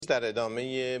در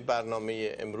ادامه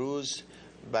برنامه امروز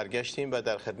برگشتیم و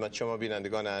در خدمت شما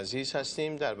بینندگان عزیز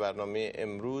هستیم. در برنامه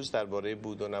امروز درباره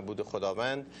بود و نبود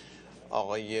خداوند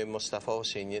آقای مصطفی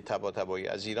حسینی طباطبایی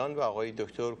از ایران و آقای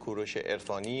دکتر کوروش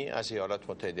عرفانی از ایالات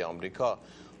متحده آمریکا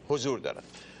حضور دارند.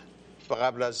 و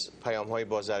قبل از پیام‌های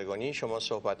بازرگانی شما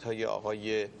صحبت‌های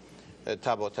آقای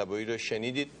طباطبایی رو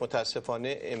شنیدید.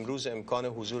 متاسفانه امروز امکان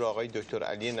حضور آقای دکتر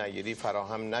علی نیری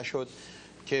فراهم نشد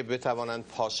که بتوانند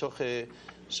پاسخ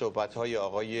صحبت‌های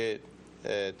آقای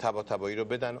طباطبایی رو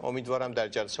بدن. امیدوارم در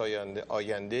جلسه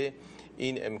آینده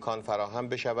این امکان فراهم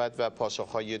بشود و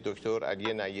پاسخ‌های دکتر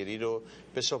علی نیری رو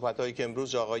به صحبت‌هایی که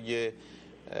امروز آقای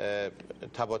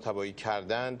طباطبایی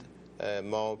کردند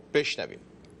ما بشنویم.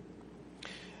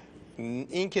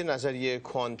 این که نظریه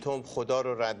کوانتوم خدا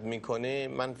رو رد میکنه،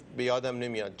 من به یادم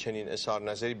نمیاد چنین اظهار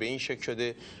نظری به این شکل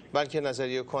شده، بلکه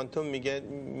نظریه کوانتوم میگه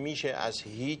میشه از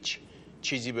هیچ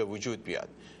چیزی به وجود بیاد.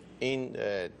 این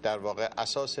در واقع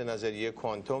اساس نظریه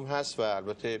کوانتوم هست و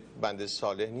البته بنده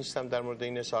صالح نیستم در مورد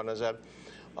این اظهار نظر.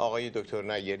 آقای دکتر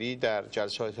نیری در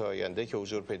جلسات آینده که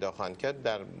حضور پیدا خواهند کرد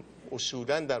در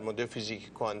اصولا در مورد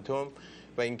فیزیک کوانتوم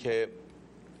و اینکه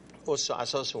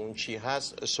اساس اون چی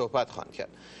هست صحبت خواهند کرد.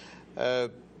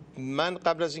 من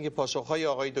قبل از اینکه پاسخهای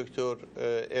آقای دکتر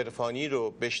عرفانی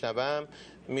رو بشنوم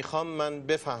میخوام من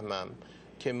بفهمم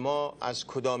که ما از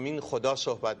کدامین خدا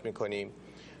صحبت میکنیم.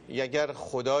 اگر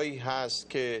خدایی هست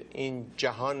که این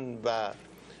جهان و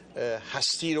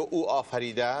هستی رو او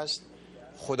آفریده است،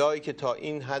 خدایی که تا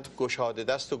این حد گشاده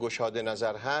دست و گشاده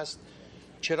نظر هست،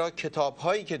 چرا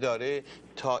کتابهایی که داره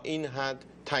تا این حد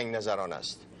تنگ نظران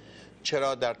است؟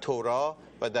 چرا در تورات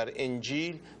و در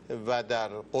انجیل و در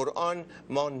قرآن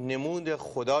ما نمود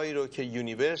خدایی رو که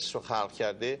یونیورس رو خلق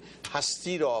کرده،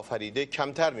 هستی رو آفریده،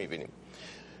 کمتر میبینیم،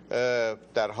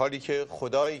 در حالی که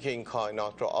خدایی که این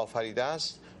کائنات رو آفریده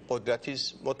است قدرتی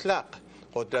است مطلق،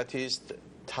 قدرتی است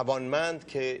توانمند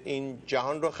که این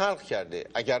جهان رو خلق کرده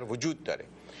اگر وجود داره.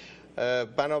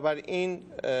 بنابراین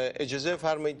اجازه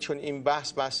فرمایید، چون این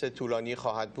بحث طولانی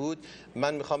خواهد بود،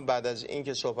 من میخوام بعد از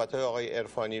اینکه صحبت‌های آقای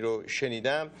عرفانی رو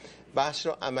شنیدم بحث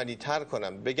رو عملی تر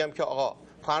کنم. بگم که آقا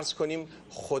فرض کنیم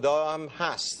خدا هم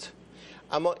هست،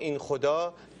 اما این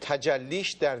خدا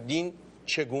تجلیش در دین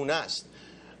چگونه است؟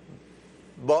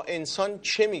 با انسان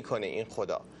چه میکنه این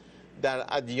خدا؟ در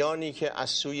ادیانی که از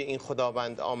سوی این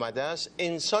خداوند آمده است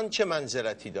انسان چه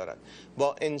منزلتی دارد؟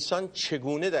 با انسان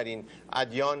چگونه در این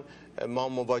ادیان ما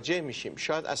مواجه میشیم؟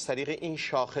 شاید از طریق این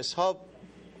شاخص ها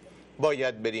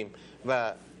باید بریم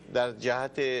و در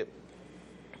جهت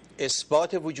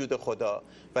اثبات وجود خدا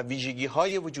و ویژگی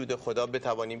های وجود خدا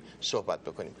بتوانیم صحبت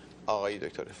بکنیم. آقای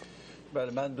دکتر عرفانی.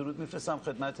 بله، من درود میفرستم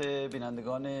خدمت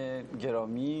بینندگان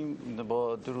گرامی،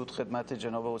 با درود خدمت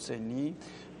جناب حسینی.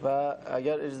 و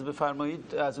اگر اجازه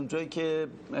بفرمایید از اونجایی که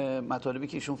مطالبی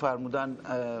که ایشون فرمودن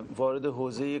وارد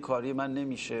حوزه کاری من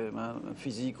نمیشه، من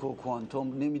فیزیک و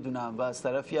کوانتوم نمیدونم و از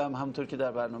طرفی هم همونطور که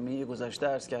در برنامه گذشته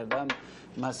عرض کردم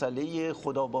مسئله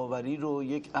خداباوری رو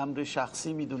یک امر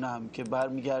شخصی میدونم که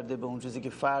برمیگرده به اون چیزی که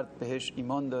فرد بهش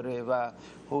ایمان داره و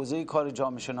حوزه کار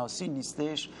جامعه شناسی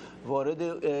نیستش.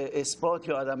 وارد اثبات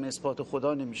یا عدم اثبات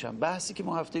خدا نمیشم. بحثی که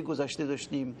ما هفته گذشته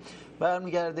داشتیم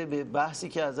برمیگرده به بحثی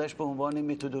که ازش به عنوان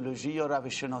متدولوژی یا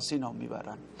روش شناسی نام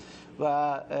میبرن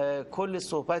و کل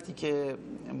صحبتی که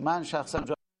من شخصا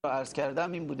عرض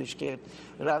کردم این بودش که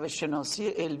روش شناسی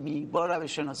علمی با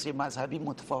روش شناسی مذهبی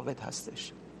متفاوت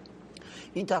هستش.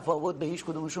 این تفاوت به هیچ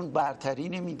کدومشون برتری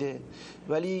نمیده،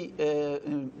 ولی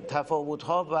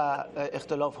تفاوت‌ها و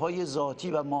اختلاف‌های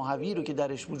ذاتی و ماهوی رو که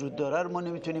درش وجود داره رو ما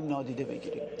نمیتونیم نادیده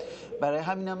بگیریم. برای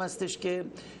همین هم هستش که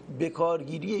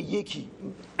بکارگیری یکی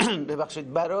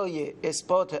برای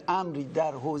اثبات امری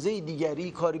در حوزه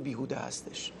دیگری کاری بیهوده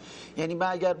هستش. یعنی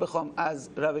من اگر بخوام از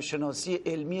روش شناسی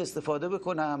علمی استفاده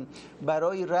بکنم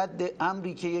برای رد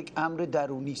امری که یک امر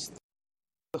درونی است،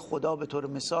 خدا به طور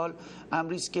مثال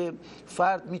امری است که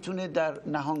فرد میتونه در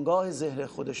نهانگاه ذهن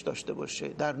خودش داشته باشه،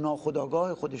 در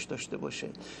ناخودآگاه خودش داشته باشه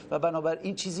و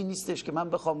بنابراین چیزی نیستش که من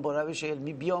بخوام با روش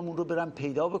علمی بیام اون رو برم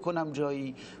پیدا بکنم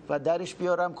جایی و درش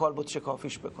بیارم کالبد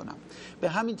شکافیش بکنم. به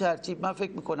همین ترتیب من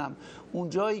فکر میکنم اون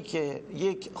جایی که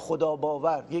یک خدا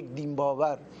باور، یک دین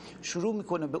باور شروع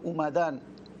میکنه به اومدن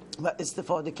و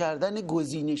استفاده کردن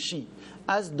گزینشی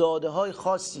از داده های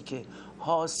خاصی که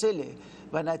حاصل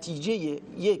و نتیجه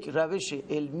یک روش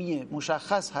علمی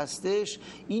مشخص هستش،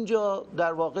 اینجا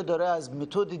در واقع داره از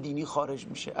متد دینی خارج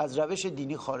میشه، از روش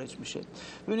دینی خارج میشه.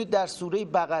 ببینید در سوره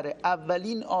بقره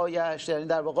اولین آیهش، یعنی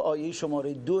در واقع آیه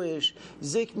شماره 2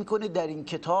 ذکر میکنه در این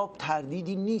کتاب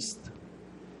تردیدی نیست.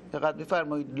 دقت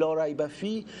بفرمایید، لا ریب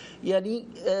فیه یعنی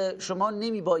شما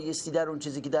نمیبایستی در اون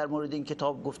چیزی که در مورد این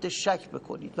کتاب گفته شک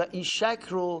بکنید و این شک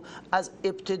رو از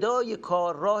ابتدای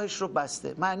کار راهش رو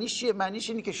بسته. معنیش چیه؟ معنیش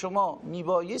اینه که شما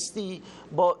میبایستی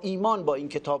با ایمان با این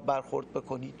کتاب برخورد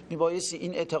بکنید، میبایستی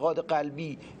این اعتقاد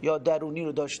قلبی یا درونی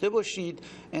رو داشته باشید،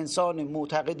 انسان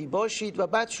معتقدی باشید و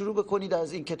بعد شروع بکنید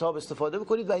از این کتاب استفاده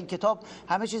بکنید و این کتاب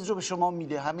همه چیز رو به شما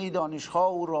میده، همه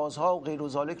دانش‌ها و رازها و غیر و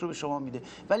ذالک رو به شما میده،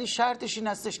 ولی شرطش این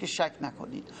هستش که شک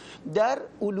نکنید. در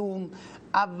علوم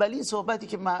اولین صحبتی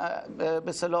که به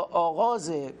اصطلاح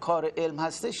آغاز کار علم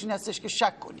هستش این هستش که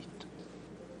شک کنید.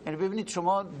 یعنی ببینید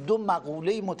شما دو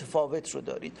مقوله متفاوت رو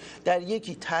دارید، در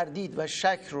یکی تردید و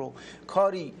شک رو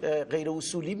کاری غیر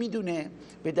اصولی میدونه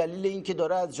به دلیل اینکه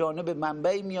داره از جانب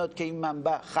منبعی میاد که این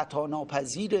منبع خطا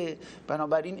ناپذیره،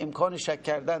 بنابراین امکان شک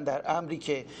کردن در امری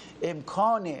که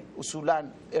امکان اصولا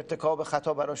ارتکاب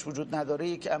خطا براش وجود نداره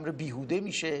یک امر بیهوده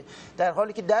میشه، در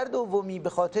حالی که در دومی به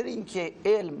خاطر اینکه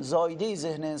علم زایده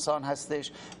ذهن انسان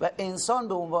هستش و انسان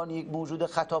به عنوان یک موجود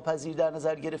خطا پذیر در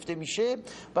نظر گرفته میشه،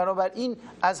 بنابراین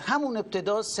از همون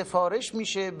ابتدا سفارش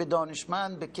میشه به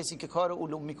دانشمند، به کسی که کار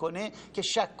علوم میکنه که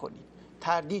شک کنید،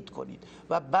 تردید کنید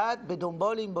و بعد به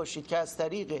دنبال این باشید که از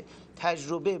طریق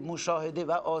تجربه، مشاهده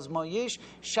و آزمایش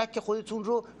شک خودتون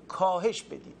رو کاهش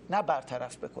بدید، نه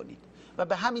برطرف بکنید. و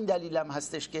به همین دلیل هم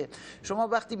هستش که شما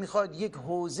وقتی میخواید یک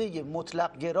حوزه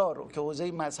مطلق گرا رو که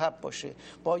حوزه مذهب باشه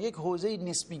با یک حوزه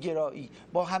نسبی گرایی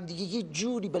با همدیگه یه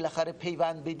جوری بالاخره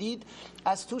پیوند بدید،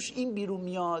 از توش این بیرون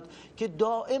میاد که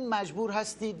دائم مجبور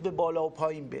هستید به بالا و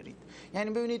پایین برید. یعنی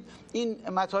ببینید این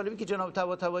مطالبی که جناب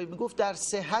طباطبایی میگفت در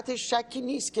صحتش شکی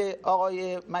نیست که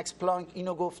آقای مکس پلانک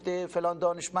اینو گفته، فلان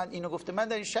دانشمند اینو گفته، من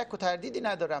در این شک و تردیدی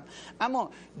ندارم، اما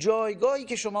جایگاهی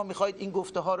که شما میخواید این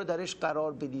گفته ها رو درش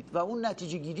قرار بدید و اون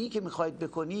نتیجه گیری که میخواید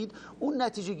بکنید، اون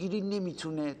نتیجه گیری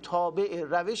نمیتونه تابع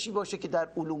روشی باشه که در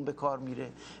علوم به کار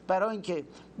میره. برای اینکه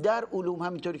در علوم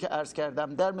همینطوری که عرض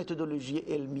کردم در متدولوژی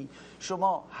علمی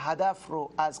شما هدف رو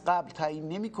از قبل تعیین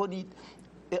نمی‌کنید،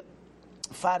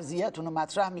 فرضیتون رو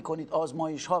مطرح میکنید،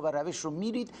 آزمایش ها و روش رو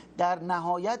میرید، در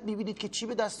نهایت میبینید که چی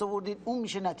به دست آوردید، اون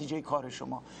میشه نتیجه کار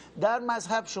شما. در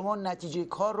مذهب شما نتیجه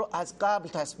کار رو از قبل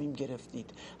تصمیم گرفتید،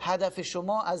 هدف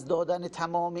شما از دادن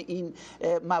تمام این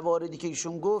مواردی که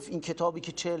ایشون گفت، این کتابی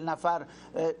که 40 نفر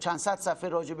چند صد صفحه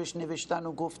راجبش نوشتن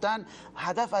و گفتن،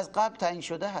 هدف از قبل تعیین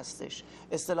شده هستش،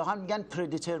 اصطلاحا میگن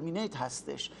پردیترمینیت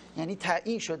هستش، یعنی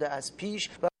تعیین شده از پیش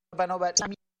و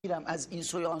بنابراین میرم از این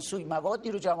سوی آن سوی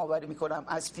موادی رو جمع آوری میکنم،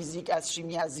 از فیزیک، از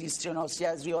شیمی، از زیست شناسی،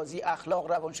 از ریاضی،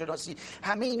 اخلاق، روانشناسی،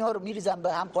 همه اینا رو میریزم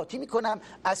به هم قاطی میکنم،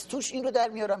 از توش این رو در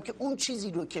میارم که اون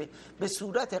چیزی رو که به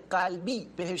صورت قلبی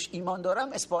بهش ایمان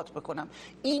دارم اثبات بکنم.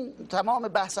 این تمام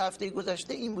بحث هفته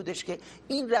گذشته این بودش که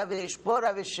این روش با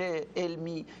روش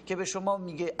علمی که به شما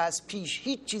میگه از پیش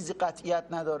هیچ چیزی قطعیت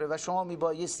نداره و شما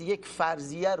میبایستی یک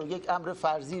فرضیه رو، یک امر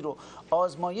فرضی رو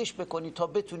آزمایش بکنید تا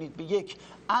بتونید به یک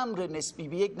امر نسبی،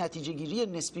 به یک نتیجه گیری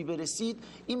نسبی برسید،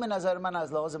 این به نظر من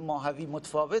از لحاظ ماهوی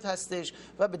متفاوت هستش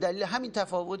و به دلیل همین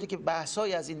تفاوتی که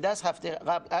بحث‌های از این دست هفته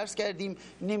قبل عرض کردیم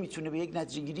نمیتونه به یک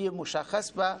نتیجه گیری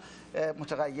مشخص و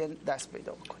متعین دست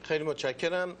پیدا بکنه. خیلی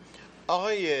متشکرم.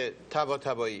 آقای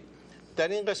طباطبایی، در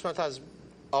این قسمت از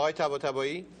آقای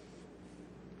طباطبایی،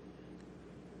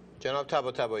 جناب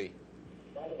طباطبایی،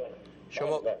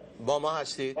 شما با ما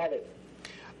هستید؟ بله.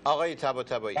 آقای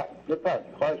طباطبایی،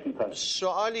 خواهش می‌کنم.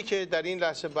 سوالی که در این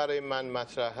لحظه برای من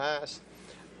مطرح است،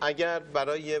 اگر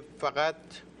برای فقط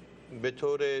به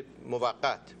طور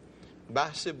موقت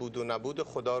بحث بود و نبود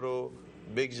خدا رو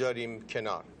بگذاریم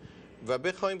کنار و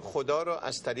بخوایم خدا رو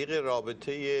از طریق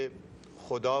رابطه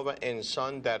خدا و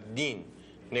انسان در دین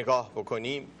نگاه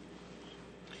بکنیم،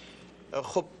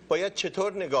 خب باید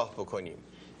چطور نگاه بکنیم؟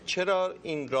 چرا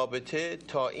این رابطه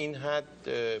تا این حد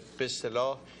به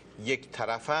اصطلاح یک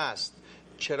طرفه است؟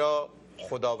 چرا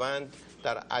خداوند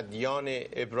در ادیان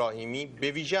ابراهیمی،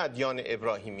 به ویژه ادیان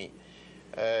ابراهیمی،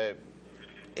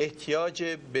 احتیاج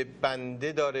به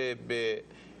بنده داره، به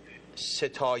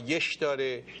ستایش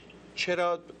داره؟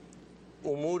 چرا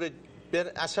امور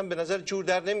اصلا به نظر جور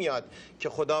در نمیاد که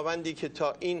خداوندی که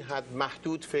تا این حد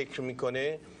محدود فکر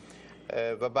میکنه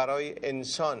و برای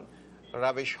انسان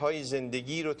روش‌های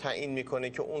زندگی رو تعیین میکنه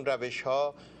که اون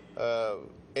روش‌ها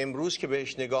امروز که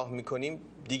بهش نگاه میکنیم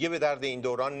دیگه به درد این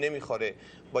دوران نمیخوره،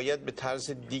 باید به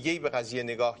طرز دیگه‌ای به قضیه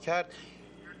نگاه کرد.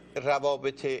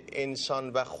 روابط انسان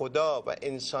و خدا و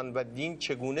انسان و دین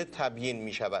چگونه تبیین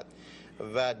میشود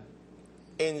و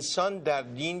انسان در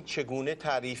دین چگونه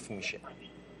تعریف میشه؟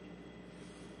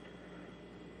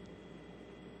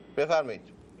 بفرمایید.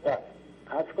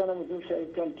 عرض کنم حضور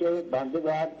شهید که بنده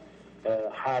باید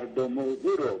هر دو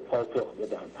موضوع رو پاسخ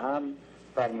بدم، هم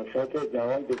فرمایشات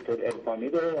جناب دکتر عرفانی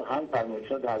رو هم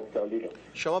فرمایشات حضرتعالی رو.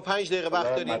 شما 5 دقیقه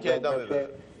وقت دارین که ادامه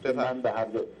بدید. من به هر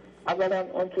دو. اولا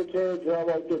آنچه که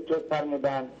جناب دکتر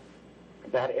فرمودن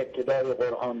در ابتدای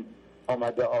قرآن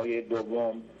آمده آیه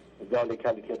دوم ذالک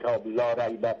الکتاب لا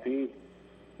ریب فیه،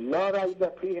 لا ریب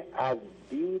فیه از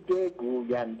دید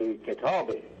گوینده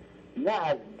کتابه، نه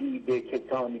از دید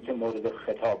کسانی که مورد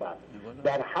خطابند.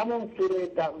 در همون سوره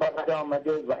بقره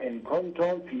آمده و ان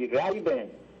کنتم فی ریب،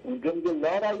 اونجا میگه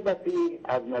لا ریب فیه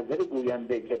از نظر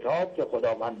گوینده کتاب که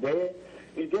خداونده.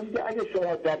 اینجا میگه اگه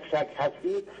شما در شک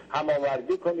هستید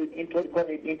هماوردی کنید، اینطور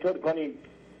کنید اینطور کنید.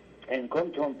 ان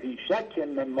کنتم فی شک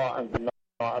مما انزلنا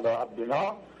علی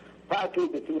عبدنا فأتوا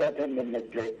بصورت من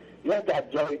مثله. یا در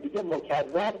جای دیگه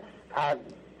مکرر از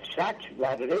شک و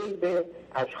ریب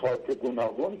اشخاص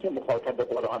گوناگون که مخاطب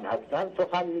قرآن هستن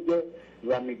سخن میگه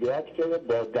و میگوید که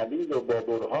با دلیل و با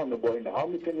برهان و با اینها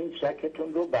میتونید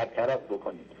شکتون رو برطرف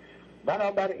بکنید.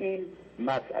 بنابراین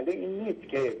مسئله این نیست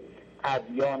که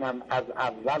ادیانم از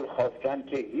اول خواستن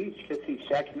که هیچ کسی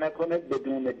شک نکنه،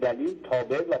 بدون دلیل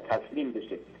تابع و تسلیم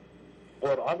بشه.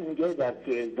 قرآن میگه در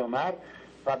سوره زمر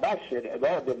فبشر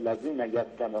عباد الذین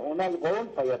یستمعون القول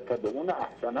فیتبعون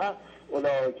احسنه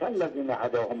اولئک الذین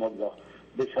هداهم الله.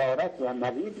 بشارت و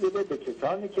نوید بده به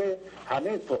کسانی که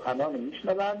همه سخنان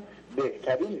میشنوند،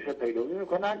 بهترینش رو پیروی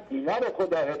میکنن، اینا رو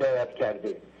خدا هدایت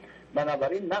کرده.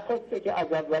 بنابراین نخواسته که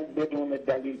از اول بدون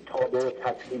دلیل تابع و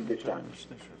تسلیم بشن.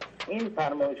 این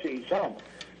فرمایش ایشان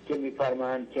که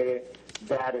میفرمایند که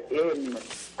در علم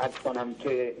از کنم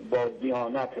که با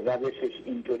دیانت روشش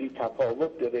اینطوری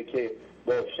تفاوت داره که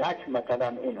با شک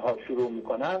مثلا اونها شروع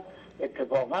میکنن،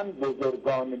 اتفاقا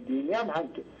بزرگان دینی هم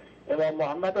همینطور. امام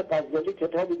محمد غزالی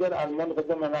کتابی در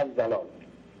المنقذ من الضلال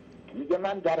میگه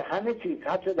من در همه چیز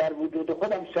حتی در وجود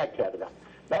خودم شک کردم،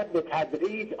 بعد به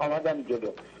تدریج آمدم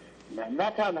جلو.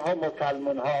 نه تنها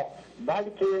مسلمان ها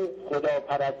بلکه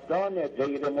خداپرستان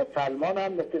غیر مسلمان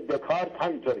هم مثل دکارت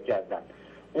همینطور کردن.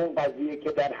 اون قضیه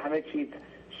که در همه چیز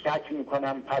شک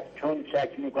میکنم، پس چون شک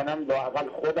میکنم لااقل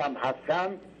خودم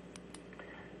هستم،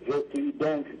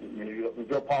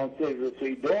 جو پانسه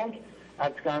رسیدونگ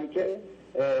از کم که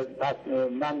پس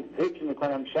من فکر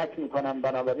میکنم شک میکنم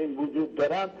بنابراین وجود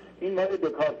دارم. این مال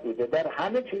دکارت بوده، در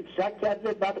همه چیز شک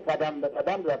کرده، بعد قدم به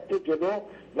قدم رفته جلو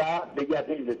و به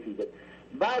یقین رسیده.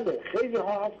 بله خیلی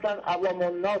ها هستن عوام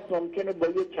الناس ممکنه با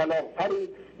یک کلاغ‌پری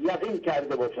یقین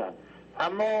کرده باشن،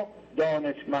 اما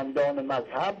دانشمندان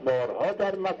مذهب بارها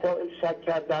در مسائل شک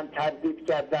کردن، تردید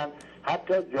کردن،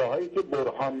 حتی جاهایی که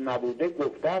برهان نبوده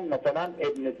گفتن. مثلا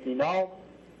ابن سینا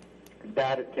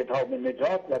در کتاب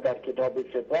نجات و در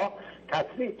کتاب شفا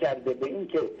تصریح کرده به این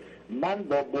که من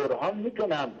با برهان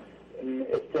میتونم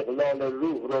استقلال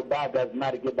روح رو بعد از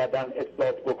مرگ بدن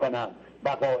اثبات بکنم،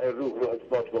 بقای روح رو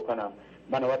اثبات بکنم.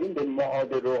 بنابراین به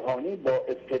معاد روحانی با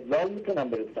استدلال میتونم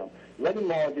برسم، ولی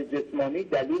معاد جسمانی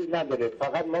دلیل نداره.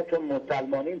 فقط ما چون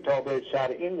مسلمانیم تابع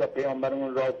شرعیم و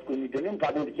پیامبرمون راستگو میدونیم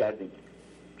قبول کردیم.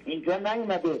 اینجا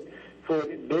نیومده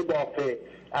ببافه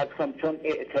از چون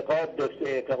اعتقاد داشته،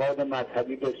 اعتقاد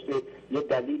مذهبی داشته، یه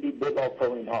دلیلی ببافه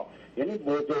و اینها. یعنی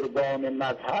بزرگان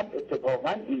مذهب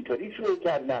اتفاقا اینطوری شروع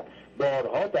کردن،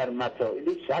 بارها در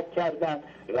مسائلی شک کردن،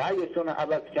 رأیشون رو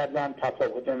عوض کردن،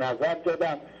 تفاوت نظر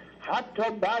دادن. حتی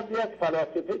بعضی از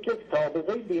فلاسفه که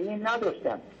سابقه دینی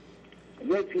نداشتن.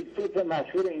 یک فیلسوف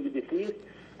مشهور انگلیسی است،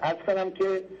 از کنم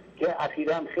که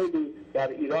اخیراً خیلی در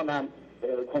ایران هم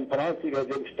کنفرانسی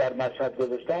راجعش در مشهد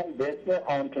گذاشتن به اسم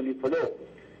آنتونی فلو.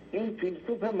 این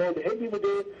فیلسوف ملحدی بوده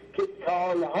که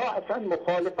سالها اصلا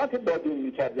مخالفت با دین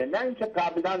میکرده، نه اینکه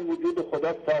قبلا وجود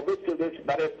خدا ثابت شده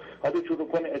برای حالا شروع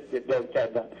کنه استدلال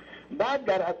کردن. بعد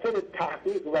در اثر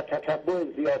تحقیق و تتبع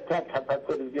زیادتر،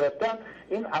 تفکر زیادتر،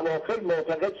 این اواخر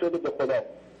معتقد شده به خدا.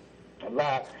 و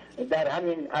در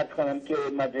همین از کنم که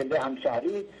مجله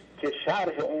همشهری که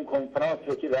شرح اون کنفرانس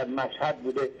رو که در مشهد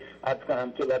بوده از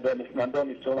کنم که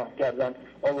دانشمندان صحبت کردن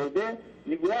آورده،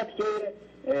 میگوید که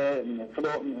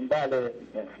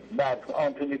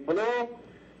آنتونی فلو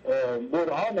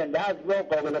برهان نظم را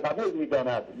قابل قبول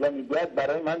میداند و میگوید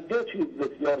برای من دو چیز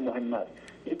بسیار مهم است،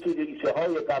 یکی ریشه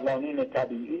های قوانین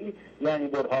طبیعی یعنی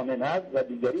برهان نظم و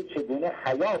دیگری چگونه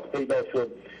حیات پیدا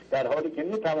شد در حالی که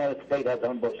میتواند غیر از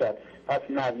آن باشد، پس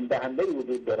نظم دهنده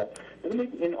وجود دارد.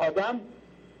 ببینید این آدم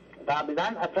قبلا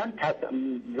اصلا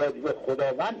راجع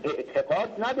خداوند اعتقاد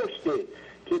نداشته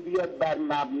که بیاد بر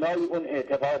مبنای اون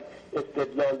اعتقاد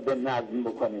استدلال به نظم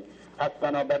بکنه. پس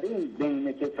بنابراین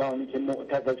بین کسانی که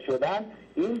معتقد شدن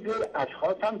اینجور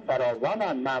اشخاص هم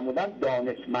فراوانن، معمولا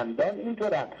دانشمندان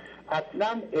اینطورن.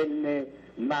 اصلا علم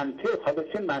منطق، حالا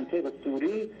چه منطق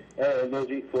سوری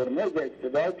لوژیک فرمول به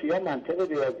اصطلاح یا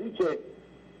منطق ریاضی که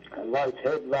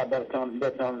وایتهد و برتراند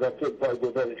راسل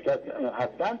پایه‌گذارش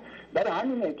هستن. برای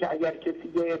همینه که اگر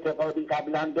کسی یه اعتقادی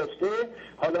قبلا داشته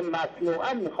حالا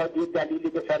مصنوعاً میخواد یه دلیلی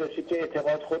به سرشه که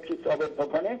اعتقاد خود رو ثابت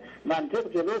بکنه،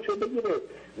 منطق جلوشو بگیره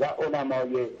و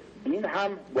علمای دین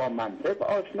هم با منطق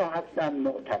آشنا هستن،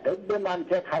 معتقد به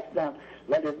منطق هستن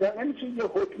و لذا نمیشه یه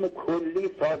حکم کلی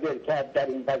صادر کرد در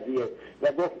این قضیه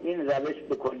و گفت این روش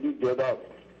به کلی جداست.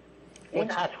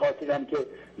 این اشخاصی هم که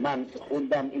من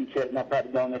خوندم، این 40 نفر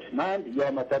دانشمند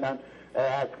یا مثلا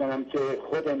از کنم که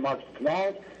خود ماکس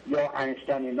پلانک یا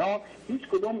اینشتین، اینا هیچ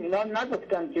کدوم اینا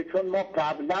نگفتن که چون ما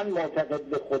قبلا معتقد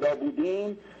به خدا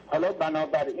بودیم حالا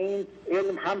بنابراین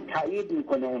علم هم تایید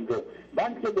میکنه اون رو،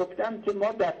 بلکه گفتم که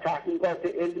ما در تحقیقات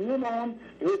علمیمون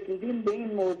رسیدیم به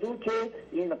این موضوع که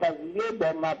این قضیه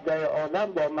با مبدأ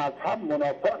عالم با مذهب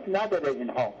منافات نداره.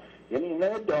 اینها یعنی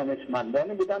اینا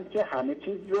دانشمندانی بودن که همه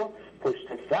چیز رو پشت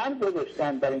سر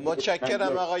گذاشتن در این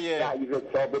متشکرم آقای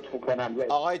ثابت کنن.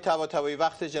 آقای طباطبایی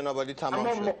وقت جناب عالی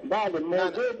تمام شد. بله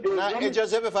نه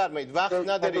اجازه بفرمایید، وقت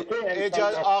ندارید.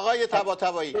 آقای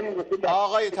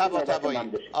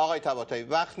طباطبایی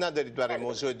وقت ندارید برای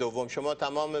موضوع دوم. شما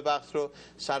تمام وقت رو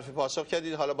صرف پاسخ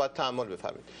کردید، حالا باید تأمل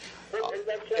بفرمایید.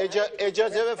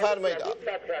 اجازه بفرمایید.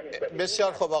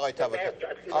 بسیار خوب آقای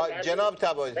طباطبایی. جناب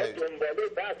طباطبایی،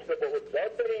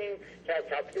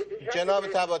 جناب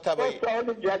طباطبایی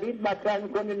سوال جدید مطرح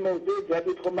می‌کنید، موضوع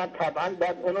جدید، خب من طبعا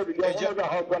باید اون رو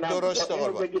رها کنم. درسته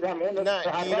قربان.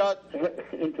 نه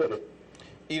اینطوره.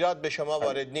 ایراد به شما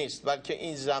وارد نیست، بلکه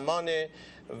این زمانه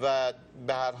و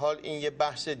به هر حال این یه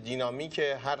بحث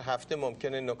دینامیکه، هر هفته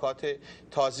ممکنه نکات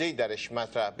تازه‌ای درش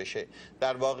مطرح بشه.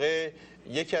 در واقع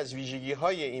یکی از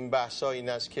ویژگی‌های این بحث‌ها این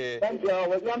است که من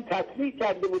جوابم تصریح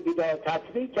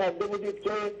کرده بودید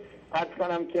که عرض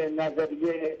کنم که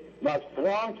نظریه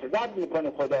ماسترانک رد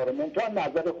میکنه خدا رو، منتها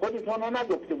نظر خودتون رو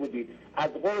نگفته بودید، از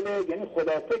قول یعنی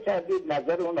خلاصه کردید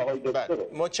نظر اون آقای دکتر رو.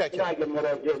 متشکرم. اگه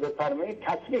مراجعه بفرمایید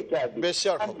تصریح کردید.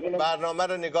 بسیار خوب، برنامه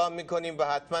رو نگاه میکنیم و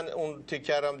حتما اون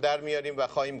تیکر هم در میاریم و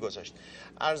خواهیم گذاشت.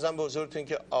 عرضم به حضورتون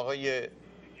که آقای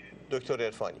دکتر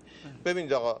عرفانی،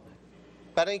 ببینید آقا،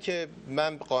 برای اینکه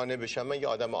من قانع بشم، من یه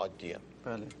آدم عادی ام.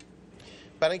 بله.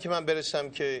 برای اینکه من برسم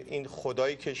که این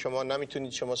خدایی که شما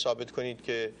نمیتونید شما ثابت کنید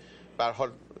که به هر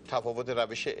حال تفاوت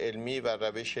روش علمی و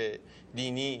روش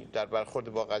دینی در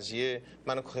برخورد با قضیه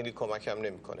منو خیلی کمکم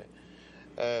نمیکنه.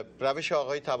 روش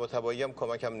آقای طباطبایی هم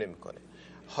کمکم نمیکنه.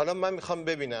 حالا من میخوام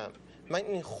ببینم، من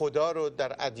این خدا رو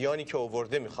در ادیانی که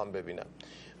آورده میخوام ببینم.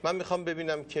 من میخوام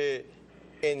ببینم که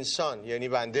انسان یعنی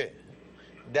بنده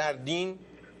در دین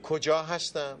کجا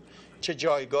هستم، چه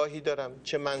جایگاهی دارم،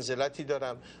 چه منزلتی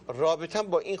دارم، رابطم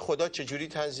با این خدا چجوری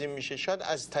تنظیم میشه. شاید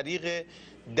از طریق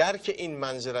درک این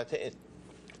منزلت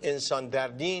انسان در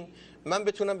دین من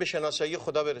بتونم به شناسایی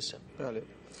خدا برسم. بله.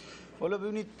 حالا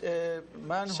ببینید،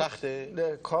 من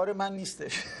سخته؟ کار من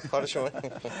نیستش. کار شما؟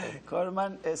 کار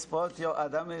من اثبات یا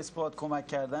عدم اثبات، کمک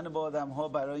کردن با آدم ها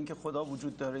برای اینکه خدا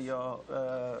وجود داره یا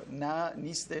نه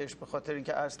نیستش، به خاطر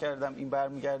اینکه عرض کردم این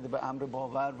برمیگرده به امر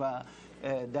باور و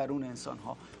درون انسان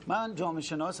ها. من جامعه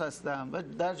شناس هستم و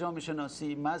در جامعه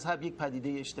شناسی مذهب یک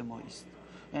پدیده اجتماعی است،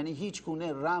 یعنی هیچ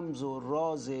گونه رمز و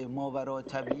راز ماورای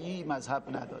طبیعی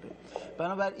مذهب نداره.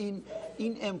 بنابراین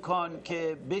این امکان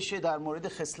که بشه در مورد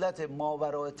خصلت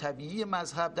ماورای طبیعی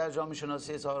مذهب در جامعه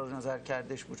شناسی اظهار نظر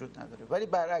کردش وجود نداره. ولی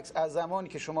برعکس، از زمانی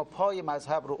که شما پای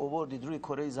مذهب رو آوردید روی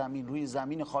کره زمین، روی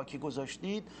زمین خاکی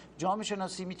گذاشتید، جامعه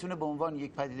شناسی میتونه به عنوان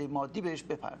یک پدیده مادی بهش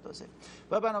بپردازه.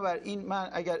 و بنابراین من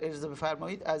اگر اجازه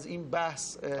بفرمایید از این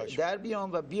بحث در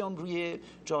بیام و بیام روی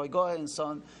جایگاه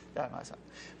انسان در مذهب.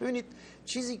 ببینید،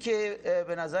 چیزی که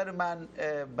به نظر من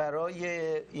برای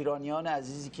ایرانیان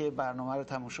عزیزی که برنامه رو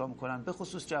تماشا میکنن، به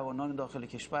خصوص جوانان داخل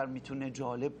کشور، میتونه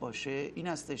جالب باشه این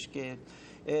هستش که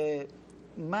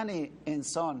من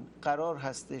انسان قرار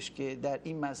هستش که در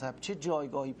این مذهب چه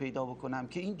جایگاهی پیدا بکنم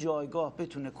که این جایگاه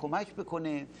بتونه کمک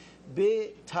بکنه به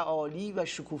تعالی و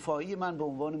شکوفایی من به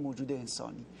عنوان موجود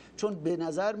انسانی. چون به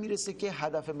نظر میرسه که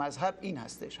هدف مذهب این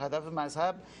هستش، هدف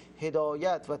مذهب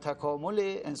هدایت و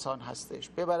تکامل انسان هستش،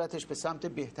 ببرتش به سمت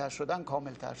بهتر شدن،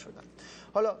 کاملتر شدن.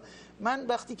 حالا من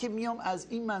وقتی که میام از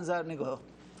این منظر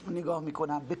نگاه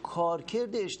میکنم به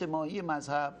کارکرد اجتماعی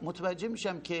مذهب، متوجه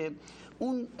میشم که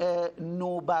اون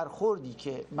نوع برخوردی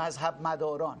که مذهب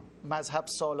مداران، مذهب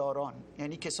سالاران،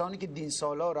 یعنی کسانی که دین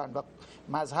سالارن و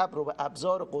مذهب رو به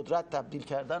ابزار قدرت تبدیل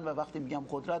کردن، و وقتی میگم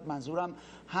قدرت منظورم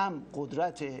هم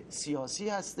قدرت سیاسی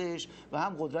هستش و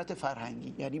هم قدرت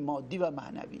فرهنگی، یعنی مادی و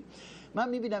معنوی. من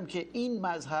میبینم که این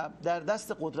مذهب در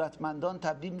دست قدرتمندان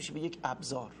تبدیل میشه به یک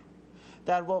ابزار،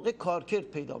 در واقع کارکرد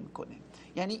پیدا میکنه.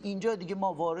 یعنی اینجا دیگه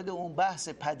ما وارد اون بحث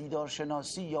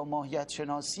پدیدارشناسی یا ماهیت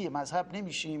شناسی مذهب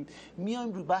نمیشیم،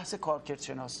 میایم روی بحث کارکرد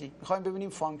شناسی، میخوایم ببینیم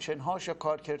فانکشن هاش یا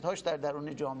کارکردهاش در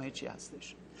درون جامعه چی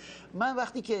هستش. من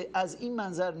وقتی که از این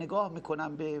منظر نگاه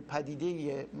میکنم به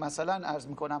پدیده مثلا عرض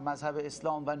میکنم مذهب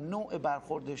اسلام و نوع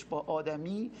برخوردش با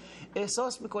آدمی،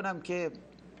 احساس میکنم که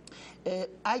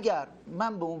اگر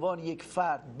من به عنوان یک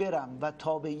فرد برم و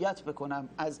تابعیت بکنم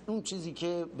از اون چیزی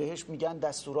که بهش میگن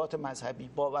دستورات مذهبی،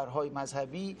 باورهای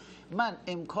مذهبی، من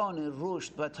امکان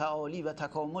رشد و تعالی و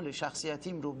تکامل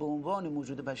شخصیتیم رو به عنوان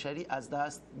موجود بشری از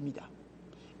دست میدم.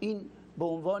 این به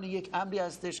عنوان یک امری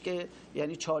هستش که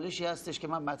یعنی چالشی هستش که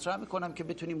من مطرح میکنم که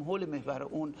بتونیم حول محور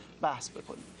اون بحث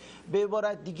بکنیم. به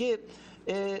عبارت دیگه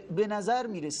به نظر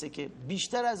میرسه که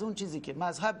بیشتر از اون چیزی که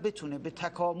مذهب بتونه به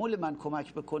تکامل من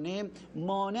کمک بکنه،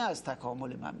 مانع از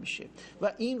تکامل من میشه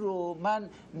و این رو من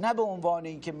نه به عنوان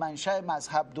اینکه منشأ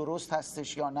مذهب درست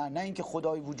هستش یا نه اینکه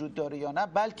خدایی وجود داره یا نه،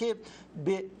 بلکه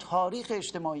به تاریخ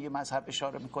اجتماعی مذهب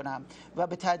اشاره میکنم و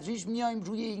به تدریج میایم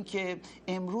روی اینکه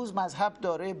امروز مذهب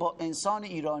داره با انسان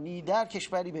ایرانی در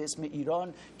کشوری به اسم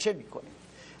ایران چه میکنه.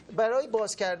 برای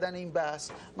باز کردن این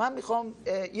بحث من میخوام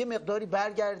یه مقداری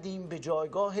برگردیم به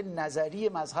جایگاه نظری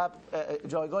مذهب،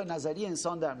 جایگاه نظری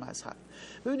انسان در مذهب.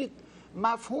 ببینید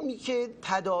مفهومی که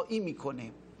تداعی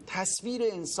میکنه تصویر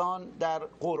انسان در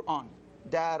قرآن،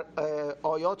 در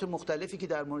آیات مختلفی که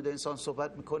در مورد انسان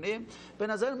صحبت میکنه، به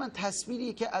نظر من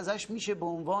تصویری که ازش میشه به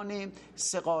عنوان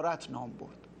صغارت نام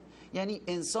برد. یعنی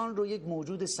انسان رو یک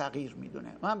موجود صغیر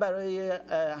میدونه. من برای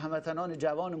هموطنان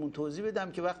جوانمون توضیح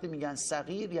بدم که وقتی میگن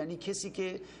صغیر یعنی کسی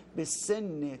که به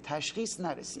سن تشخیص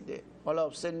نرسیده،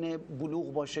 حالا سن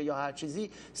بلوغ باشه یا هر چیزی،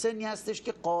 سنی هستش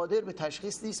که قادر به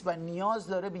تشخیص نیست و نیاز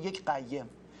داره به یک قیم.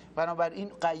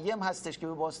 بنابراین قیم هستش که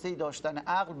به واسطه داشتن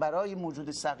عقل برای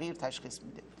موجود صغیر تشخیص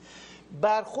میده.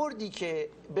 برخوردی که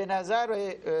به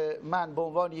نظر من به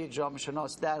عنوان یک جامعه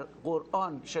شناس در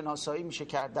قرآن شناسایی میشه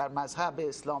کرد، در مذهب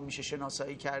اسلام میشه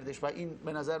شناسایی کردش و این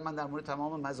به نظر من در مورد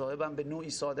تمام مذاهبم به نوعی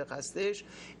صادق هستش،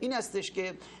 این هستش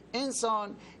که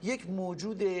انسان یک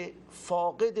موجود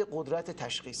فاقد قدرت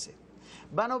تشخیصه.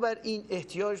 بنابراین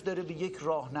احتیاج داره به یک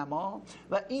راهنما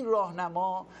و این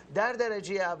راهنما در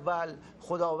درجه اول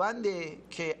خداونده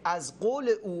که از قول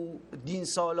او دین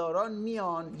سالاران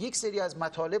میان یک سری از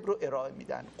مطالب رو ارائه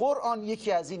میدن. قرآن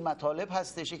یکی از این مطالب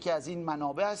هستش، یکی از این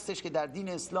منابع هستش که در دین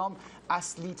اسلام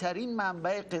اصلی ترین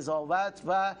منبع قضاوت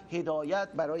و هدایت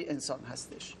برای انسان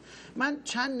هستش. من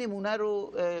چند نمونه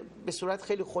رو به صورت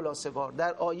خیلی خلاصه وار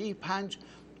در آیه 5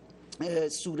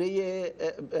 سوره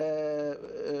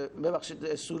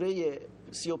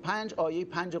 35 آیه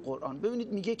 5 قرآن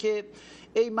ببینید میگه که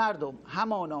ای مردم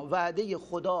همانا وعده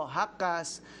خدا حق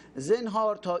است،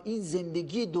 زنهار تا این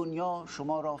زندگی دنیا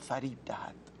شما را فریب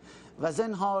دهد و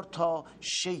زنهار تا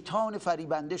شیطان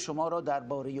فریبنده شما را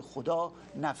درباره خدا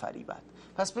نفریبد.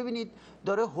 پس ببینید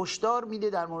داره هشدار میده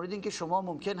در مورد اینکه شما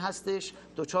ممکن هستش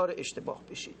دچار اشتباه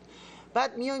بشید.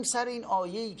 بعد میایم سر این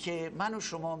آیه‌ای که من و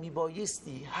شما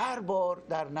میبایستی هر بار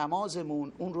در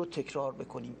نمازمون اون رو تکرار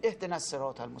بکنیم، اهدنا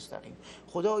الصراط المستقیم،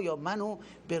 خدایا منو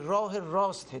به راه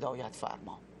راست هدایت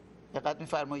فرما. دقت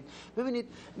میفرمایید. ببینید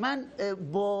من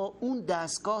با اون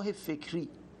دستگاه فکری،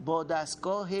 با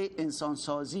دستگاه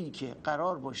انسانسازی که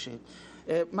قرار باشه،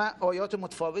 من آیات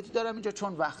متفاوتی دارم اینجا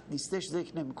چون وقت نیستش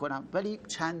ذکر نمی کنم، ولی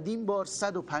چندین بار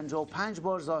 155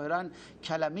 بار ظاهرا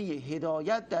کلمه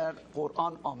هدایت در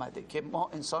قرآن آمده که ما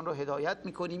انسان رو هدایت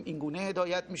میکنیم، این گونه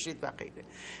هدایت میشید و غیره.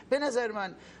 به نظر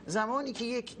من زمانی که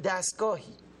یک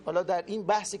دستگاهی، حالا در این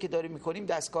بحثی که داریم میکنیم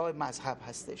دستگاه مذهب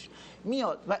هستش،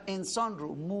 میاد و انسان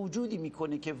رو موجودی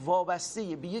میکنه که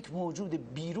وابسته به یک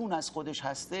موجود بیرون از خودش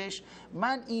هستش،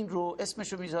 من این رو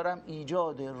اسمشو میذارم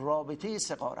ایجاد رابطه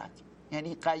صغارت،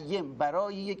 یعنی قیم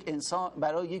برای یک انسان،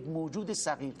 برای یک موجود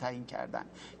صغیر تعیین کردن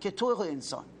که تو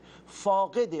انسان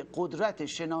فاقد قدرت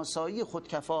شناسایی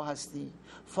خودکفا هستی،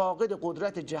 فاقد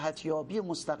قدرت جهتیابی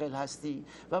مستقل هستی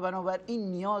و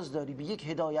بنابراین نیاز داری به یک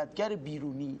هدایتگر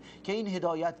بیرونی که این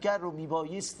هدایتگر رو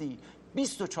میبایستی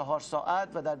 24 ساعت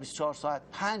و در 24 ساعت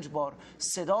 5 بار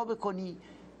صدا بکنی،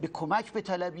 به کمک به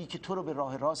طلبی که تو رو به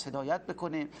راه راست هدایت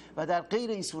بکنه و در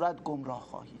غیر این صورت گمراه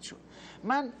خواهید شد.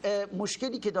 من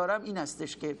مشکلی که دارم این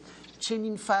هستش که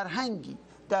چنین فرهنگی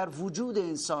در وجود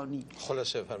انسانی،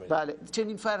 خلاصه فرمایید، بله،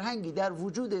 چنین فرهنگی در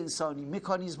وجود انسانی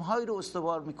مکانیزم هایی رو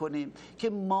استوار میکنه که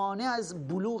مانع از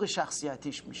بلوغ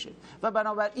شخصیتیش میشه و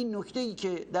بنابراین نکته ای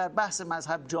که در بحث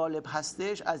مذهب جالب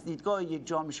هستش از دیدگاه یک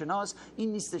جامعه شناس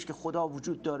این نیستش که خدا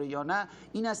وجود داره یا نه،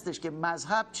 این هستش که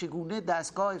مذهب چگونه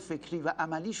دستگاه فکری و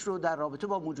عملیش رو در رابطه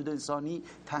با موجود انسانی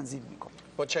تنظیم میکنه.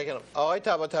 متشکرم. آقای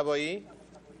طباطبایی،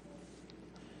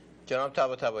 جناب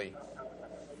طباطبایی.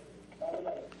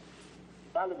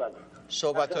 بله بله.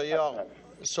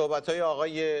 صحبت‌های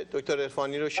آقای دکتر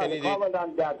عرفانی رو شنیدید؟ کاملا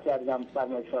درک کردم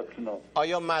فرمایشاتون رو.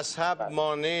 آیا مذهب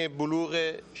مانع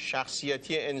بلوغ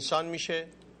شخصیتی انسان میشه؟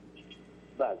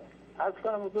 بله. از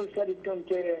کنم حضور شریفتون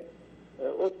که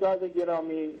استاد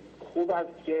گرامی خوب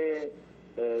است که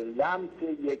لمس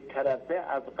یک طرفه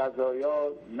از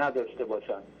قضایا نداشته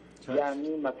باشند.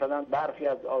 یعنی مثلا برخی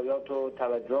از آیات رو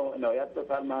توجه و عنایت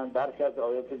بفرمایند، برخی از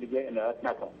آیات دیگه عنایت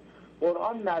نکن.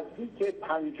 قرآن نزدیک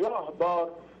 50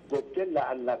 بار گفته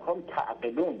لعلکم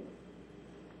تعقلون،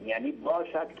 یعنی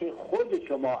باشد که خود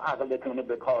شما عقلتون رو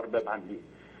به کار ببندید.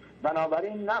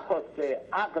 بنابراین نخواسته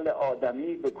عقل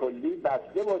آدمی به کلی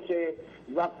بسته باشه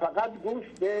و فقط گوش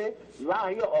به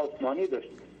وحی آسمانی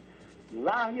داشته.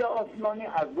 وحی آسمانی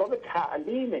از باب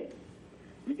تعلیمه،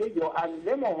 میگه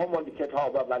یعلمهم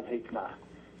الکتاب و الحکمه.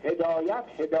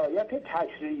 هدایت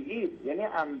تشریعی، یعنی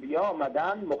انبیا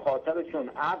آمدن مخاطبشون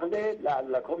عقل،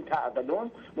 لعلکم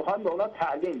تعقلون، میخوان به اونا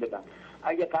تعلیم بدن.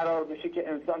 اگه قرار بشه که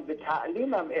انسان به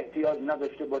تعلیم هم احتیاج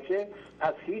نداشته باشه،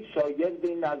 پس هیچ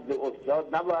شاگردی نزد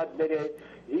استاد نباید بره،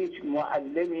 هیچ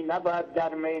معلمی نباید در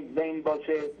بین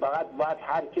باشه، فقط باید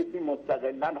هر کسی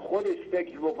مستقلاً خودش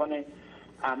فکر بکنه.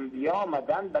 انبیا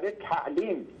آمدن برای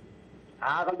تعلیم،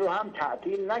 عقل رو هم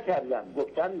تعطیل نکردن،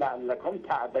 گفتن لعلکم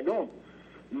تعقلون.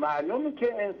 معلومه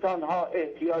که انسان ها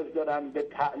احتیاج دارن به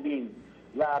تعلیم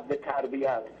و به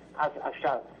تربیت. از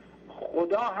اشد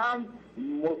خدا هم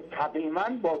مستقیما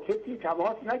با کسی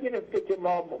تماس نگرفته که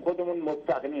ما خودمون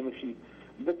مستقیم میشیم.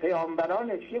 به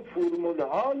پیامبرانش یه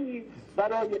فرمولهایی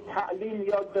برای تعلیم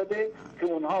یاد داده که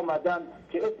اونها آمدن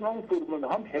که اسم اون فرمول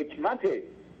هم حکمته.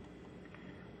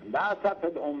 بعث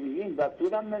الامیین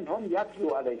رسولا منهم یتلو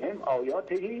علیهم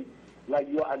آیاته و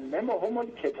یعلمهم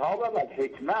الکتاب و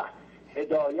الحکمه.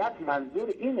 هدایت منظور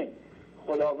اینه،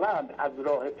 خداوند از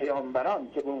راه پیامبران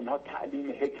که به اونها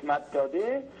تعلیم حکمت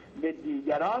داده به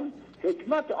دیگران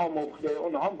حکمت آموخته،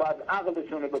 اونها باید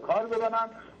عقلشون رو به کار ببرن.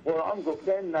 قرآن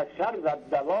گفته نشر و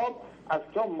دواب از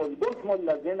ثم البکم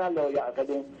الذین لا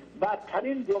یعقلون.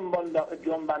 بدترین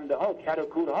جنبنده ها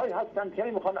کرکورهایی هستن که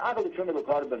میخوان عقلشون رو به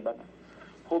کار ببرن.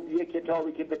 خب یه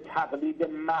کتابی که به تقلید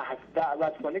محض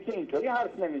دعوت کنه که اینطوری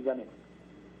حرف نمیزنه.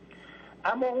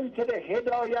 اما اون که به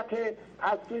هدایت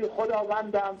از سوی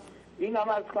خداوندم، این هم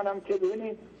عرض کنم که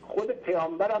ببینید خود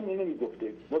پیامبرم اینو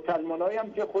میگفته، مسلمانایی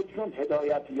هم که خودشون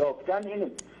هدایت یافتن اینو.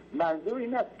 منظور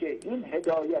این است که این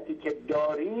هدایتی که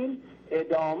داریم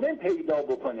ادامه پیدا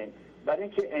بکنه، برای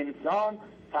اینکه انسان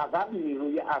فقط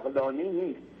نیروی عقلانی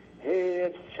نیست،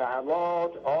 حس،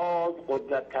 شهوات، آز،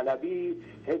 قدرت طلبی،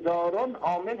 هزاران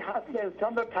عامل هست که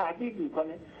انسان رو تهدید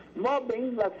میکنه. ما به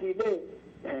این وسیله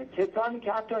کسانی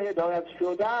که حتی هدایت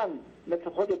شدن مثل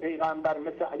خود پیغمبر،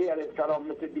 مثل علی علیه السلام،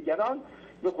 مثل دیگران،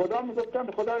 به خدا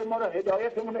میگفتن خدای ما را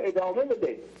هدایتمون رو ادامه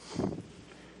بده،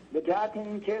 به جهت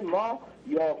اینکه ما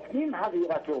یافتیم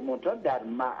حقیقت و منتها در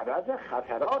معرض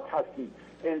خطرات هستیم.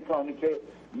 انسانی که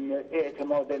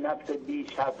اعتماد نفس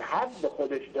بیش از حد به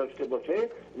خودش داشته باشه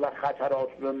و خطرات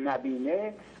رو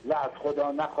نبینه و از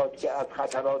خدا نخواد که از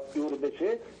خطرات دور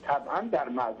بشه، طبعا در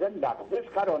معرض لغزش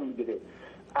قرار میگیره.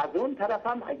 از اون طرف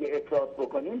هم اگه افراط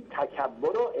بکنیم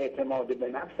تکبر و اعتماد به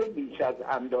نفس بیش از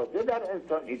اندازه در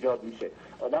انسان ایجاد میشه.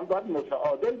 آدم باید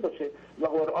متعادل باشه و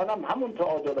قرآن هم همون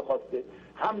تعادل خواسته،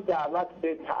 هم دعوت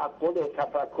به تعقل و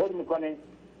تفکر میکنه.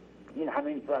 این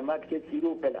همین فرمد که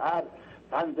سیرو فی الارض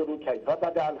فانظروا کیف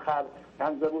بدأ الخلق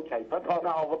فانظروا کیف کان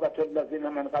عاقبة الذین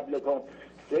من قبلکم.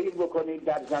 سیر بکنید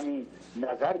در زمین،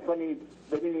 نظر کنید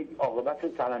ببینید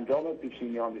عاقبت سرانجام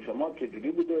پیشینیان شما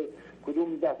چجوری بوده،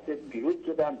 کدوم دسته پیروز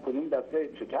شدن، کدوم دسته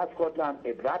شکست خوردن،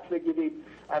 عبرت بگیرید.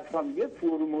 اصلا یه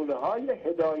فرمولهای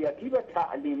هدایتی و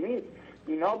تعلیمی،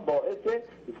 اینا باعث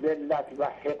ذلت و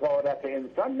حقارت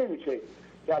انسان نمیشه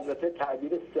که البته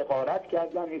تعبیر صغارت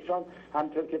کردن ایشان،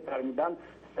 همطور که فرمودن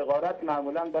صغارت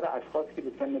معمولا برای اشخاصی که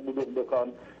به سن بلوغ به کار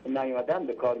نیامدن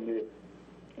به کار میره.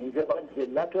 اینجا باید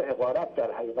ذلت و حقارت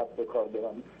در حقیقت به کار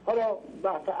ببرن. حالا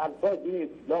بحث الفاظ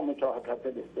نیست، لا مشاهدت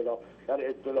الاصطلاح، در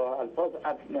اصطلاح الفاظ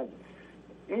اصلا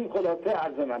این خلاصه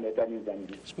عرض منه در این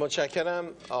زمینه. متشکرم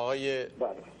آقای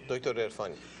دکتر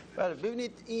عرفانی. بله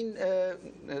ببینید این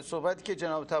صحبتی که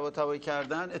جناب طباطبایی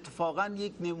کردن اتفاقا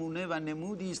یک نمونه و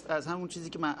نمودی است از همون چیزی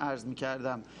که من عرض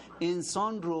می‌کردم.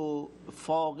 انسان رو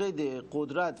فاقد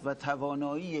قدرت و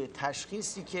توانایی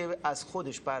تشخیصی که از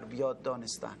خودش بر بیاد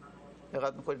دانستن.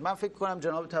 دقت می‌کنید؟ من فکر کنم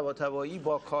جناب طباطبایی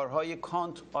با کارهای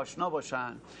کانت آشنا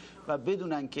باشن و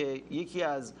بدونن که یکی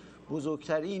از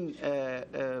بزرگترین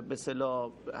به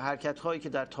اصطلاح حرکت‌هایی که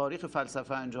در تاریخ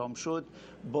فلسفه انجام شد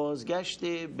بازگشت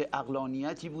به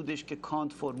عقلانیتی بودش که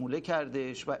کانت فرموله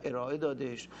کردش و ارائه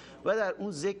دادش و در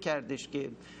اون ذکر کردش که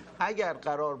اگر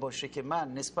قرار باشه که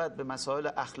من نسبت به مسائل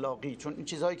اخلاقی، چون این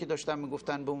چیزهایی که داشتن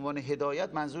میگفتن به عنوان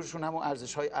هدایت، منظورشون همون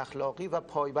ارزش‌های اخلاقی و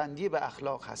پایبندی به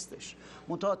اخلاق هستش.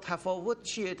 منتها تفاوت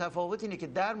چیه؟ تفاوت اینه که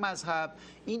در مذهب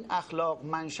این اخلاق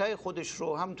منشأ خودش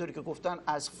رو همونطوری که گفتن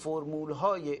از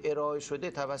فرمول‌های ارائه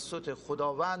شده توسط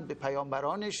خداوند به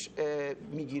پیامبرانش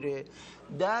میگیره.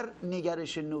 در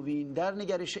نگرش نوین، در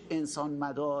نگرش انسان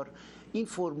مدار، این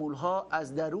فرمول ها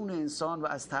از درون انسان و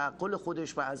از تعقل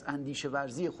خودش و از اندیشه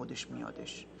ورزی خودش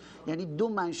میادش. یعنی دو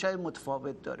منشأ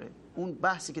متفاوت داره. اون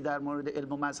بحثی که در مورد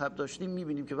علم و مذهب داشتیم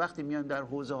میبینیم که وقتی میایم در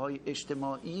حوزه های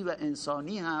اجتماعی و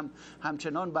انسانی هم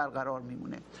همچنان برقرار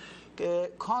میمونه.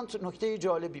 کانت نکته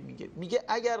جالبی میگه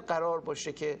اگر قرار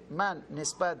باشه که من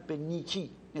نسبت به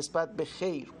نیکی، نسبت به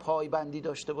خیر پایبندی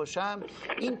داشته باشم،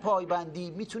 این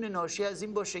پایبندی میتونه ناشی از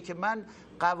این باشه که من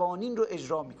قوانین رو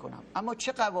اجرا میکنم. اما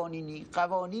چه قوانینی؟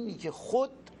 قوانینی که خود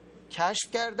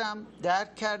کشف کردم،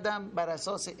 درک کردم، بر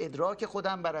اساس ادراک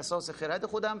خودم، بر اساس خرد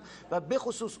خودم، و به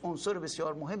خصوص عنصر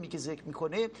بسیار مهمی که ذکر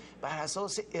میکنه، بر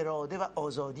اساس اراده و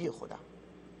آزادی خودم.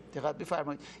 دقت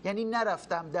بفرمایید. یعنی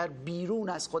نرفتم در بیرون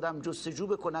از خودم جستجو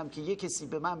بکنم که یک کسی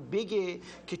به من بگه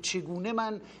که چگونه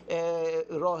من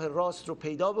راه راست رو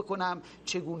پیدا بکنم،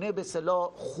 چگونه به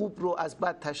اصطلاح خوب رو از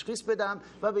بد تشخیص بدم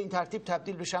و به این ترتیب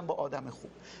تبدیل بشم با آدم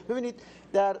خوب. ببینید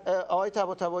در آیه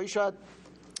طباطبایی شاید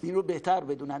این رو بهتر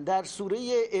بدونن. در سوره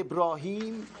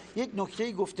ابراهیم یک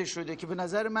نکته گفته شده که به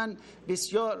نظر من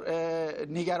بسیار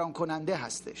نگران کننده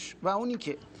هستش، و اونی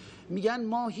که میگن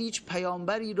ما هیچ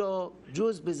پیامبری را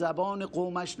جز به زبان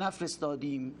قومش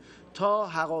نفرستادیم تا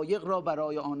حقایق را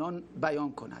برای آنان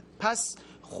بیان کند. پس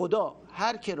خدا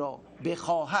هر که را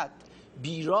بخواهد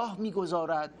بیراه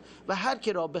میگذارد و هر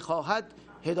که را بخواهد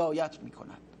هدایت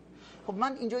میکند. خب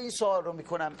من اینجا این سوال رو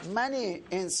میکنم، من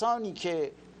انسانی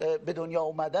که به دنیا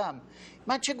اومدم،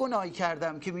 من چه گناهی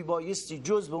کردم که میبایستی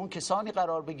جز به اون کسانی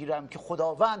قرار بگیرم که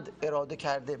خداوند اراده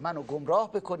کرده منو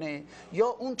گمراه بکنه، یا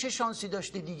اون چه شانسی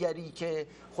داشته دیگری که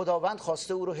خداوند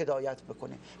خواسته او رو هدایت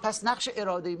بکنه؟ پس نقش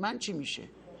اراده من چی میشه؟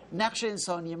 نقش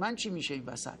انسانی من چی میشه این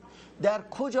وسط؟ در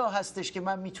کجا هستش که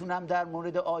من میتونم در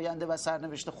مورد آینده و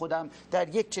سرنوشت خودم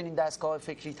در یک چنین دستگاه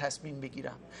فکری تصمیم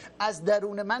بگیرم؟ از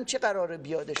درون من چه قراره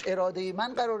بیادش؟ اراده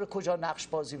من قراره کجا نقش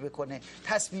بازی بکنه؟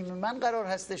 تصمیم من قرار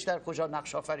هستش در کجا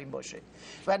نقش آفرین باشه؟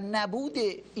 و نبود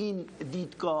این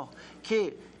دیدگاه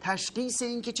که تشخیص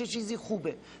این که چه چیزی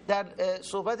خوبه. در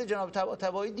صحبت جناب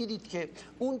طباطبایی دیدید که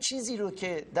اون چیزی رو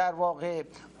که در واقع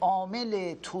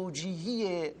عامل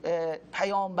توجیهی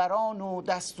پیامبران و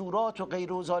دستورات و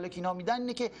غیر و ذالک اینا میدن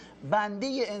اینه که بنده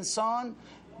انسان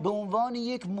به عنوان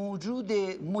یک موجود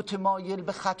متمایل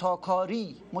به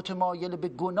خطاکاری، متمایل به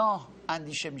گناه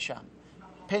اندیشه میشم،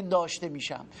 پنداشته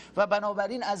میشم، و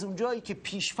بنابراین از اونجایی که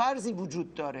پیشفرضی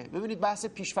وجود داره، ببینید بحث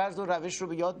پیشفرض و روش رو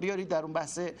به یاد بیارید در اون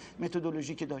بحث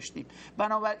متدولوژی که داشتیم،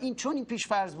 بنابراین چون این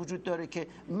پیشفرض وجود داره که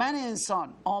من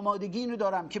انسان آمادگی اینو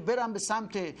دارم که برم به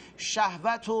سمت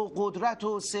شهوت و قدرت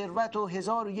و ثروت و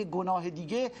هزار و یک گناه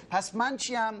دیگه، پس من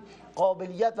چیم؟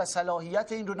 قابلیت و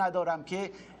صلاحیت این رو ندارم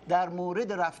که در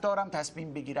مورد رفتارم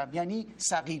تصمیم بگیرم، یعنی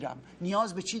صغیرم.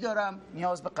 نیاز به چی دارم؟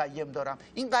 نیاز به قیم دارم.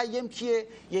 این قیم کیه؟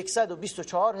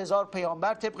 124,000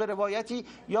 پیامبر طبق روایتی،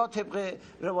 یا طبق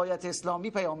روایت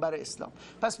اسلامی پیامبر اسلام.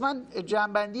 پس من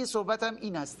جنبندی صحبتم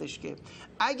این هستش که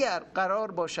اگر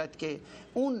قرار باشد که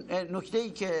اون نکته‌ای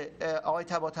که آقای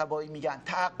طباطبایی میگن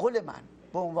تعقل من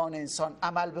به عنوان انسان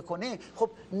عمل بکنه، خب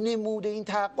نمود این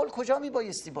تعقل کجا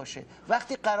میبایستی باشه؟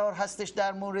 وقتی قرار هستش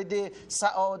در مورد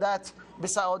سعادت، به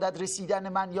سعادت رسیدن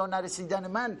من یا نرسیدن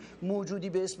من، موجودی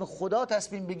به اسم خدا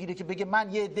تصمیم بگیره که بگه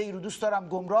من یه عده‌ای رو دوست دارم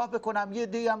گمراه بکنم، یه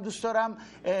عده‌ای هم دوست دارم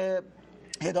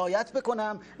هدایت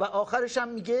بکنم، و آخرش هم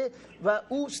میگه و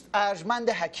اوست ارجمند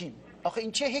حکیم. آخه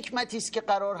این چه حکمتی است که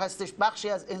قرار هستش بخشی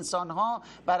از انسان‌ها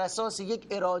بر اساس یک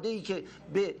اراده‌ای که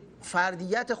به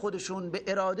فردیت خودشون، به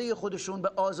اراده خودشون،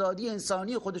 به آزادی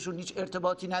انسانی خودشون هیچ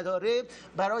ارتباطی نداره،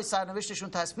 برای سرنوشتشون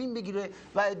تصمیم بگیره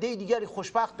و عده دیگری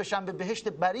خوشبخت بشن، به بهشت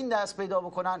برین دست پیدا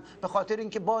بکنن، به خاطر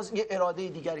اینکه باز یه اراده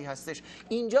دیگری هستش.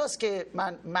 اینجاست که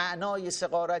من معنای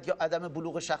سغارت یا عدم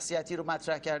بلوغ شخصیتی رو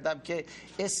مطرح کردم که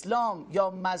اسلام یا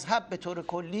مذهب به طور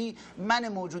کلی من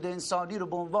موجود انسانی رو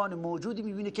به عنوان موجودی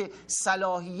میبینه که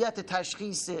صلاحیت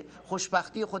تشخیص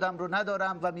خوشبختی خودم رو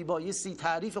ندارم و میبایستی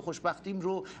تعریف خوشبختیم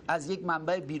رو از یک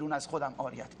منبع بیرون از خودم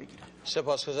عاریت بگیرم.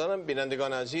 سپاسگزارم.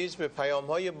 بینندگان عزیز، به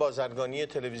پیام‌های بازرگانی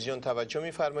تلویزیون توجه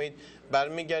می‌فرمایید.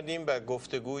 برمیگردیم به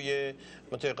گفتگوی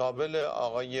متقابل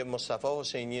آقای مصطفی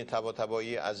حسینی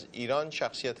طباطبایی از ایران،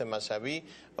 شخصیت مذهبی،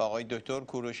 و آقای دکتر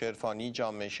کوروش عرفانی،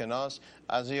 جامعه شناس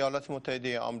از ایالات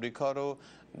متحده آمریکا رو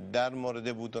در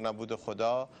مورد بود و نبود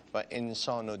خدا و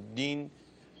انسان و دین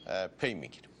پی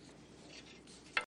می‌گیریم.